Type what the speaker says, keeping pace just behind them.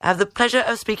I have the pleasure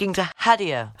of speaking to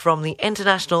Hania from the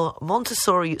International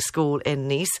Montessori School in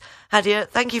Nice. Hania,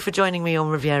 thank you for joining me on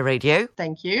Riviera Radio.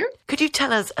 Thank you. Could you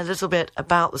tell us a little bit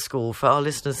about the school for our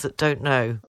listeners that don't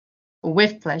know?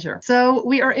 With pleasure. So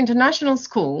we are international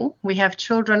school. We have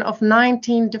children of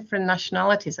 19 different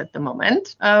nationalities at the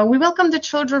moment. We welcome the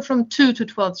children from 2 to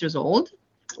 12 years old.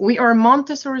 We are a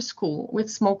Montessori school with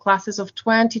small classes of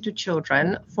 22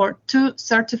 children for 2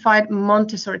 certified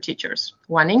Montessori teachers,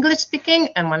 1 English-speaking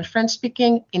and 1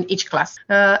 French-speaking in each class.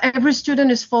 Every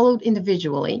student is followed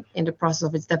individually in the process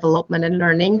of its development and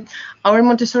learning. Our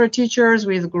Montessori teachers,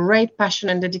 with great passion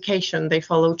and dedication, they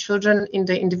follow children in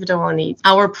their individual needs.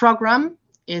 Our program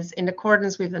is in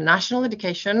accordance with the national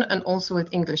education and also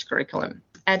with English curriculum.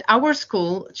 At our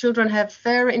school, children have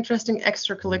very interesting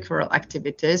extracurricular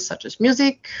activities such as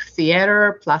music,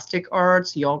 theater, plastic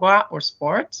arts, yoga, or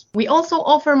sports. We also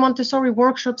offer Montessori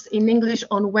workshops in English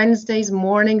on Wednesdays,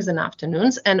 mornings and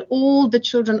afternoons, and all the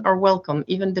children are welcome,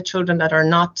 even the children that are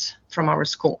not from our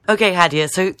school. Okay, Hania,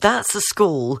 so that's the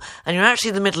school, and you're actually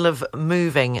in the middle of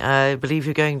moving. I believe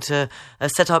you're going to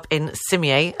set up in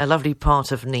Cimiez, a lovely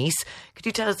part of Nice. Could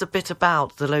you tell us a bit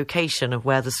about the location of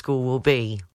where the school will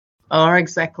be? Oh,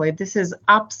 exactly. This is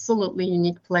absolutely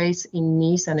unique place in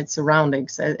Nice and its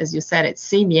surroundings. As you said, it's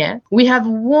Cimiez. We have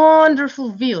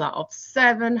wonderful villa of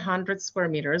 700 square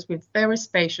meters with very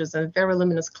spacious and very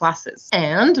luminous classes.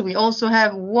 And we also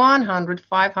have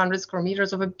 500 square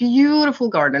meters of a beautiful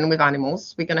garden with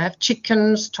animals. We're going to have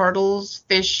chickens, turtles,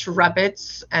 fish,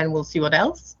 rabbits, and we'll see what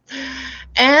else.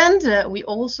 And we're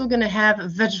also going to have a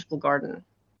vegetable garden.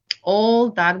 All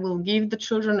that will give the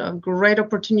children a great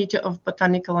opportunity of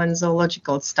botanical and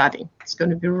zoological study. It's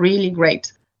going to be really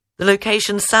great. The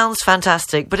location sounds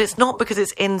fantastic, but it's not because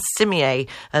it's in Cimiez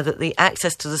that the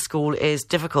access to the school is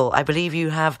difficult. I believe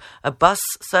you have a bus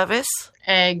service?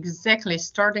 Exactly.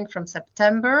 Starting from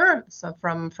September, so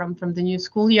from the new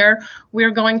school year, we're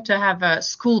going to have a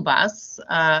school bus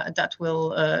that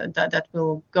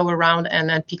will go around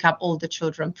and pick up all the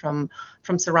children from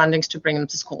surroundings to bring them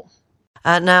to school.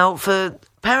 Now, for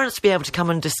parents to be able to come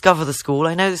and discover the school,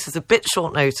 I know this is a bit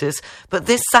short notice, but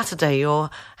this Saturday you're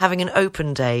having an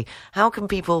open day. How can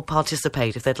people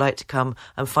participate if they'd like to come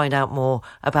and find out more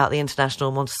about the International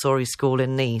Montessori School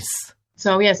in Nice?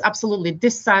 So, yes, absolutely.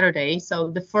 This Saturday, so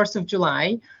the 1st of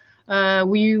July,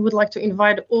 we would like to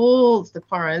invite all the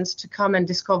parents to come and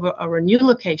discover our new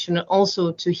location and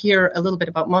also to hear a little bit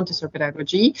about Montessori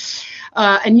pedagogy.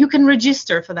 And you can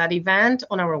register for that event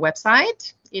on our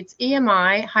website. It's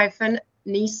emi-nice.com,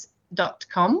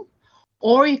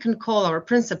 or you can call our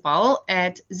principal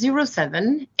at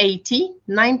 07 80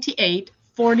 98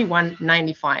 41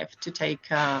 95 to take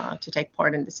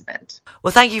part in this event.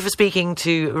 Well, thank you for speaking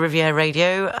to Riviera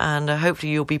Radio, and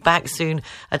hopefully you'll be back soon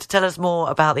to tell us more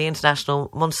about the International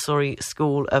Montessori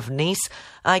School of Nice.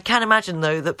 I can imagine,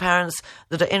 though, that parents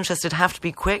that are interested have to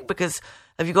be quick, because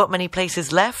have you got many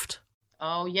places left?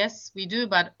 Oh, yes, we do,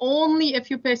 but only a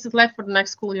few places left for the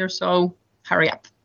next school year, so hurry up.